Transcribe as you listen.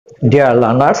Dear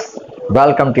learners,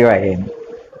 welcome to you again.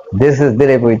 This is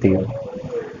Dilip with you.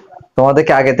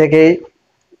 তোমাদেরকে আগে থেকেই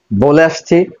বলে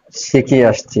আসছি, শিখিয়ে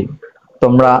আসছি।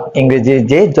 তোমরা ইংরেজি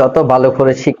যে যত ভালো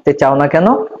করে শিখতে চাও না কেন,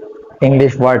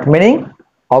 ইংলিশ ওয়ার্ড মিনিং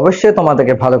অবশ্যই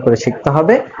তোমাদেরকে ভালো করে শিখতে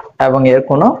হবে এবং এর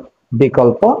কোনো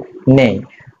বিকল্প নেই।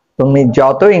 তুমি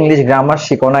যত ইংলিশ গ্রামার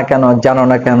শিখো না কেন, জানো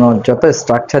না কেন, যত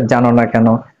স্ট্রাকচার জানো না কেন,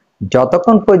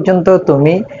 যতক্ষণ পর্যন্ত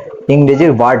তুমি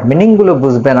ইংরেজির ওয়ার্ড মিনিং গুলো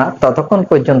বুঝবে না ততক্ষণ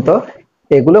পর্যন্ত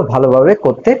এগুলো ভালোভাবে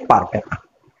করতে পারবে না।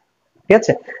 ঠিক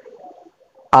আছে?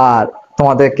 আর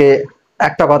তোমাদেরকে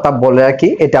একটা কথা বলে রাখি,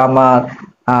 এটা আমার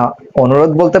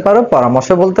অনুরোধ বলতে পারো, পরামর্শ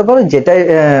বলতে পারো, যেটাই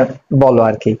বলো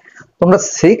আর কি। তোমরা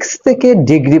 6 থেকে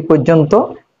ডিগ্রি পর্যন্ত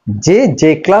যে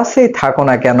ক্লাসে থাকো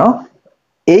না কেন,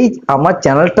 এই আমার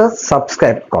চ্যানেলটা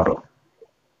সাবস্ক্রাইব করো।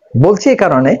 বলছি এই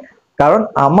কারণে, কারণ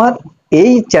আমার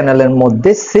এই চ্যানেলের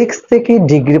মধ্যে 6 থেকে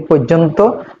ডিগ্রি পর্যন্ত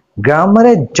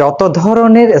গ্রামারের যত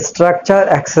ধরনের স্ট্রাকচার,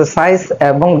 এক্সারসাইজ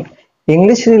এবং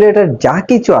ইংলিশ রিলেটেড যা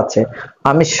কিছু আছে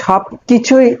আমি সব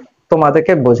কিছুই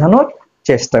তোমাদেরকে বোঝানোর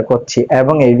চেষ্টা করছি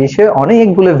এবং এই বিষয়ে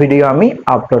অনেকগুলো ভিডিও আমি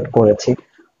আপলোড করেছি।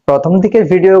 প্রথম দিকের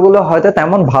ভিডিওগুলো হয়তো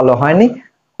তেমন ভালো হয়নি,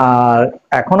 আর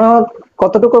এখনো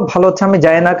কতটুকু ভালো হচ্ছে আমি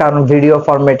জানি না, কারণ ভিডিও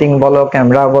ফরম্যাটিং বলো,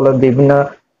 ক্যামেরা বলো, বিভিন্ন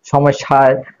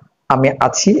সমস্যায় আমি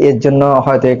আছি, এর জন্য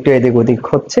হয়তো একটু এদিক ওদিক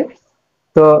হচ্ছে।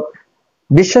 তো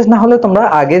বিশ্বাস না হলে তোমরা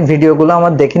আগের ভিডিওগুলো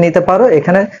আমার দেখে নিতে পারো।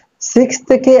 এখানে 6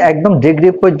 থেকে একদম ডিগ্রি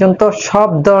পর্যন্ত সব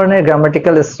ধরনের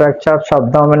গ্রামাটিক্যাল স্ট্রাকচার, সব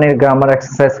ধরনের গ্রামার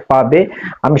এক্সারসাইজ পাবে,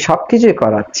 আমি সবকিছুই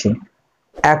করাচ্ছি।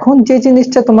 এখন যে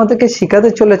জিনিসটা তোমাদেরকে শেখাতে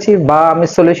চলেছি বা আমি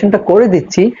সলিউশনটা করে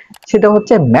দিচ্ছি সেটা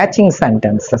হচ্ছে ম্যাচিং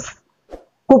সেন্টেন্সেস।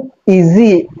 খুব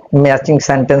ইজি ম্যাচিং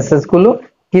সেন্টেন্সেস গুলো,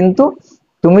 কিন্তু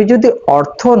তুমি যদি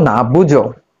অর্থ না বুঝো,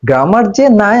 গ্রামার যে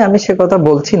নাই আমি সে কথা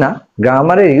বলছি না,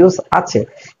 গ্রামারের ইউজ আছে,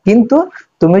 কিন্তু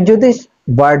তুমি যদি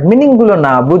ওয়ার্ড মিনিং গুলো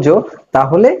না বুঝো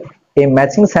তাহলে এই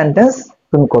ম্যাচিং সেন্টেন্স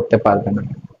তুমি করতে পারবে না।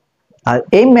 আর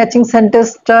এই ম্যাচিং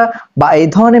সেন্টেন্সটা বা এই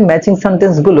ধরনের ম্যাচিং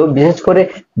সেন্টেন্স গুলো বিশেষ করে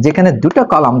যেখানে দুটো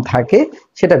কলাম থাকে,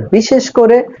 সেটা বিশেষ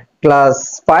করে ক্লাস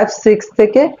 5, 6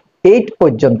 থেকে 8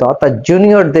 পর্যন্ত অর্থাৎ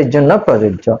জুনিয়রদের জন্য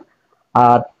প্রযোজ্য।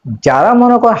 আর যারা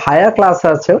মনে করো হায়ার ক্লাস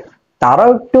আছে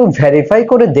তারাও একটু ভেরিফাই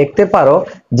করে দেখতে পারো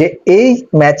যে এই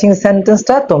ম্যাচিং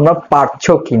সেন্টেন্সটা তোমরা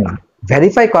পারছো কিনা,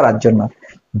 ভেরিফাই করার জন্য।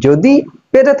 যদি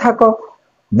পেরে থাকো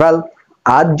ওয়েল,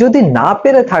 আর যদি না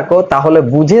পেরে থাকো তাহলে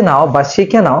বুঝে নাও বা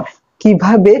শিখে নাও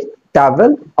কিভাবে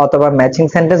ট্রাভেল অথবা ম্যাচিং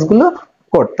সেন্টেন্স গুলো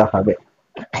করতে হবে।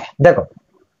 দেখো,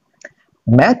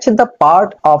 match the part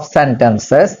of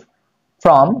sentences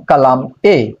from column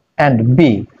A and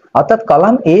B, অর্থাৎ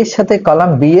কলাম এ এর সাথে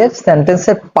কলাম বি এর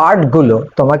সেন্টেন্সের পার্ট গুলো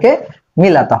তোমাকে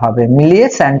মিলাতে হবে, মিলিয়ে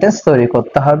সেন্টেন্স তৈরি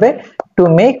করতে হবে। টু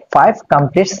মেক 5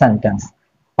 কমপ্লিট সেন্টেন্স,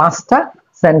 5টা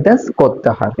সেন্টেন্স করতে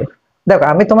হবে। দেখো,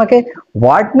 আমি তোমাকে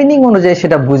ওয়ার্ড মিনিং অনুযায়ী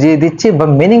সেটা বুঝিয়ে দিচ্ছি বা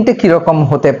মিনিংটা কিরকম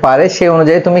হতে পারে সেই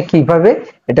অনুযায়ী তুমি কিভাবে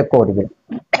এটা করবে।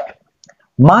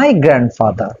 মাই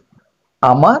গ্র্যান্ডফাদার,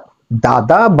 আমার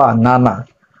দাদা বা নানা।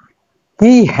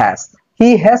 হি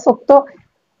হ্যাজ অর্থ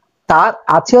তার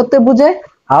আছে হতে বোঝায়,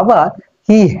 আবার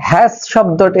হি হ্যাজ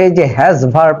শব্দটা, এই যে হ্যাজ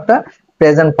ভার্বটা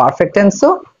প্রেজেন্ট পারফেক্ট টেন্সও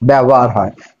ব্যবহার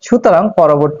হয়। সুতরাং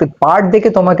পরবর্তী পার্ট দেখে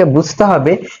তোমাকে বুঝতে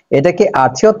হবে এটা কি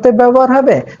আছে অর্থে ব্যবহার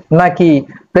হবে নাকি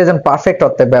প্রেজেন্ট পারফেক্ট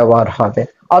অর্থে ব্যবহার হবে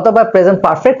অথবা প্রেজেন্ট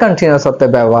পারফেক্ট কন্টিনিউয়াস অর্থে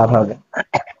ব্যবহার হবে।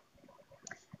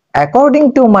 অ্যাকর্ডিং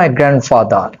টু মাই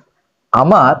গ্র্যান্ডফাদার,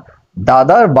 আমার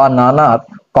দাদার বা নানার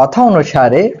কথা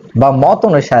অনুসারে বা মত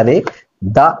অনুসারে,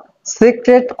 the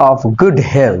secret of good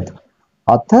health,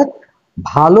 অর্থাৎ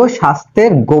ভালো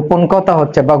স্বাস্থ্যের গোপন কথা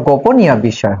হচ্ছে বা গোপনীয়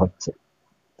বিষয় হচ্ছে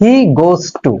হি গোস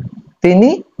টু, তিনি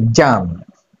যান।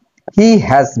 He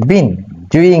has been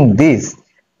doing this,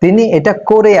 তিনি এটা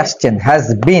করে আসছেন। হ্যাজ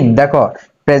বিন, দেখো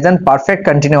present perfect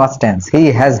continuous tense, he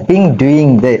has been doing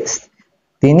this,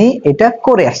 তিনি এটা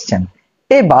করে আসছেন।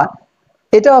 এবার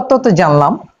এটা অর্থটা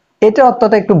জানলাম, এটা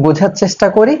অর্থটা একটু বোঝার চেষ্টা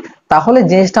করি, তাহলে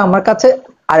জিনিসটা আমার কাছে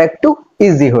আর একটু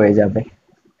ইজি হয়ে যাবে।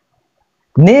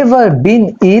 Never been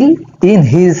ill in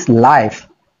his life,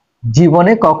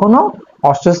 জীবনে কখনো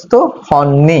অসুস্থ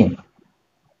হননি।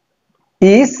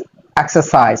 ইজ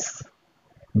এক্সারসাইজ,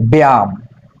 ব্যায়াম,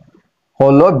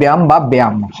 হলো ব্যায়াম বা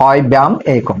ব্যায়াম হয়, ব্যায়াম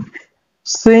এরকম।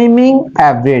 সুইমিং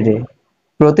এভরিডে,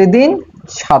 প্রতিদিন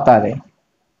সাঁতারে।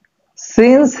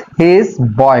 সিন্স হিজ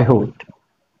বয়হুড,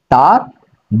 তার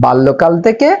বাল্যকাল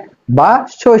থেকে বা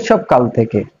শৈশবকাল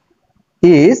থেকে।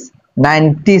 ইজ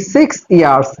 96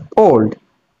 ইয়ার্স ওল্ড,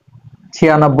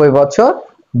 96 বছর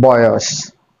বয়স।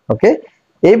 ওকে,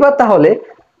 এইবার তাহলে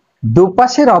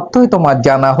দুপাশের অর্থই তোমার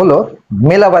জানা হলো,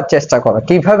 মেলাবার চেষ্টা করো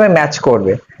কিভাবে ম্যাচ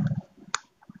করবে।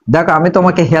 দেখো, আমি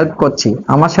তোমাকে হেল্প করছি,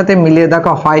 আমার সাথে মিলিয়ে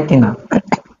দেখো হয় কিনা।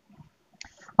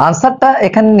 আনসারটা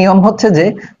এখানে নিয়ম হচ্ছে যে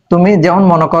তুমি যেমন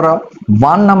মনে করো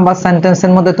 1 নাম্বার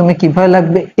সেন্টেন্সের মধ্যে তুমি কিভাবে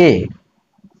লাগবে এ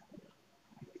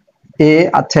এ,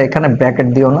 আচ্ছা এখানে ব্র্যাকেট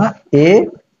দিও না, এ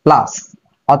প্লাস,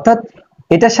 অর্থাৎ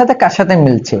এটার সাথে কার সাথে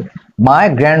মিলছে, মাই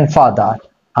গ্র্যান্ডফাদার,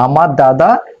 আমার দাদা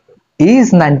ইজ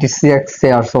 96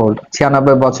 ইয়ার্স ওল্ড,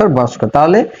 96 বছর বয়স্ক,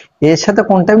 তাহলে এর সাথে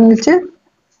কোনটা মিলছে,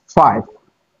 5।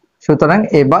 সুতরাং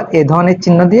এবার এ ধরনের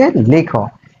চিহ্ন দিয়ে লিখো।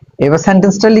 এবার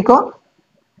সেন্টেন্সটা লিখো,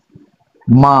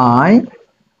 my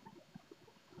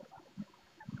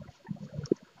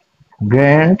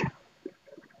grandfather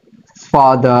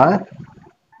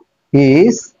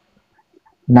is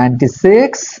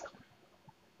 96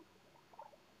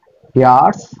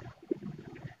 years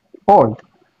old।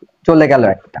 চলে গেল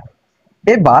একটা।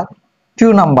 এবার 2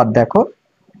 নাম্বার দেখো,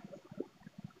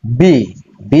 বি,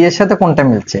 বি এর সাথে কোনটা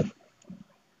মিলছে,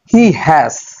 হি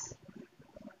হ্যাজ,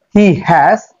 হি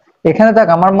হ্যাজ, এখানে দেখ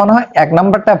আমার মনে হয় 1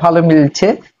 নাম্বারটা ভালো মিলছে,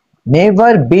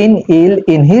 never been ill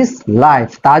in his life,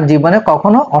 তার জীবনে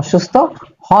কখনো অসুস্থ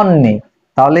হননি,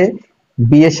 তাহলে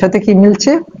বি এর সাথে কি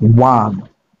মিলছে, 1।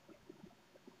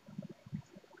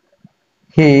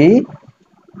 He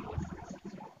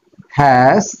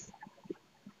has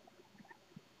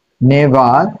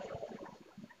never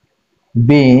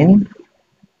been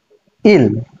ill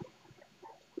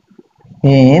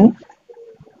in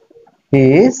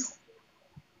his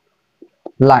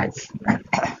life.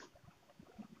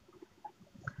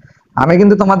 আমি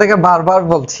কিন্তু তোমাদেরকে বারবার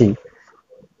বলছি,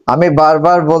 আমি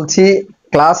বারবার বলছি,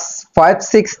 ক্লাস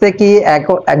 5-6 থেকে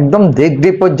একদম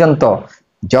ডিগ্রি পর্যন্ত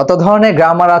যত ধরনের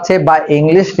গ্রামার আছে বা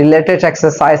ইংলিশ রিলেটেড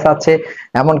এক্সারসাইজ আছে,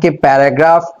 এমনকি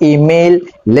paragraph, email,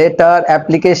 letter,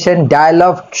 application,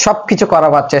 dialogue সবকিছু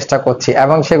করাবার চেষ্টা করছি,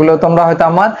 এবং সেগুলো তোমরা হয়তো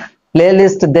আমার প্লে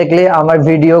লিস্ট দেখলে, আমার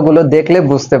ভিডিওগুলো দেখলে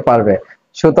বুঝতে পারবে।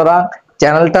 সুতরাং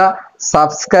চ্যানেলটা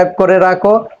সাবস্ক্রাইব করে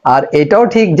রাখো। আর এটাও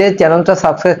ঠিক যে চ্যানেলটা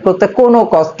সাবস্ক্রাইব করতে কোনো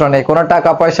কষ্ট নেই, কোনো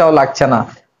টাকা পয়সাও লাগছে না,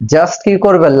 জাস্ট কি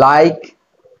করবে, লাইক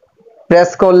প্রেস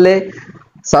করলে,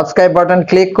 সাবস্ক্রাইব বাটন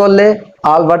ক্লিক করলে,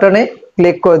 অল বাটনে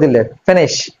ক্লিক করে দিলে,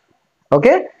 ফিনিশ।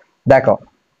 ওকে, দেখো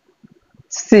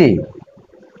সি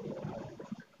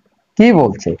কি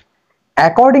বলছে,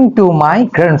 অ্যাকর্ডিং টু মাই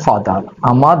গ্র্যান্ডফাদার,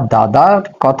 আমার দাদার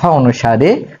কথা অনুসারে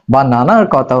বা নানার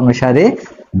কথা অনুসারে,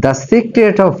 the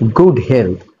secret of good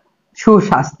health,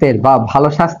 সুস্বাস্থ্যের বা ভালো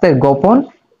স্বাস্থ্যের গোপন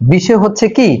বিষয় হচ্ছে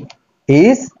কি,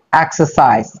 ইজ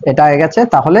এক্সারসাইজ, এটা হয়ে গেছে,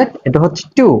 তাহলে এটা হচ্ছে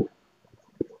 2।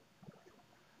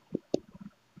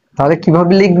 তাহলে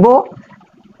কিভাবে লিখবো,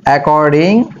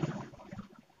 according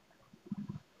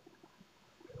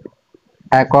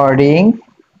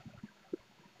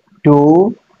to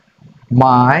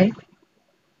my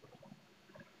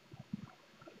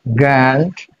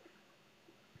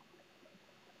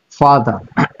grandfather,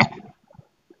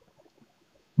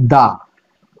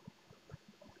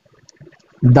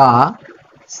 the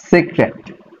secret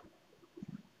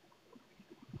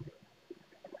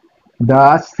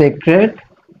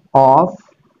of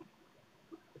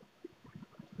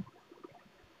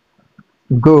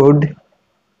good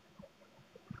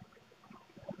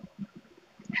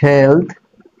health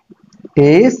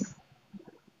is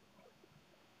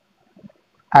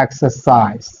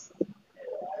exercise।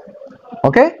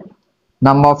 Okay,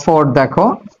 number 4 দেখো,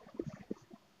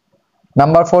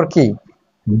 নাম্বার 4 কি,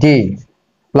 ডি,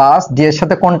 প্লাস ডি এর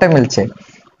সাথে কোনটা মিলছে,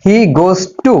 হি গোজ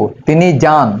টু, তিনি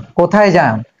যান, কোথায়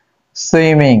যান,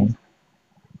 সুইমিং,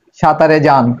 সাঁতারে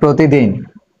যান প্রতিদিন,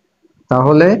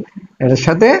 তাহলে এর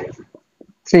সাথে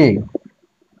 3,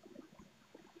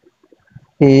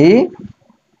 হি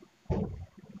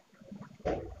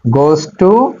goes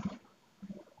to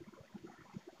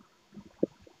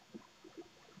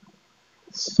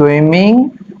swimming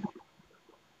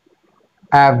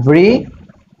every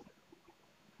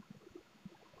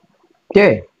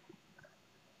day।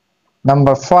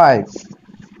 Number 5,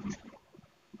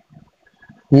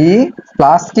 E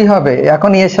plus কি হবে,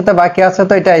 এখন এর সাথে বাকি আছে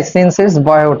তো এটা, since his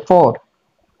boyhood 4,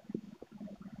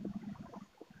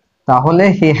 তাহলে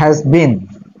he has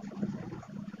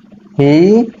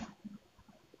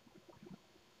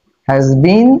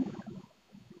been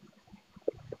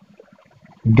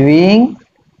doing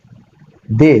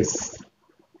this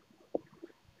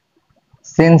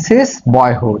since his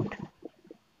boyhood,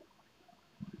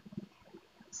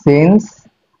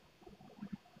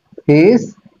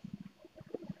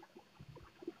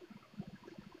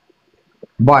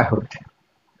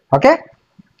 ওকে,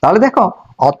 তাহলে দেখো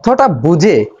অর্থটা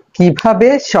বুঝে কিভাবে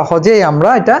সহজেই আমরা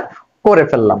এটা করে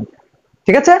ফেললাম।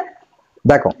 ঠিক আছে,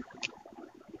 দেখো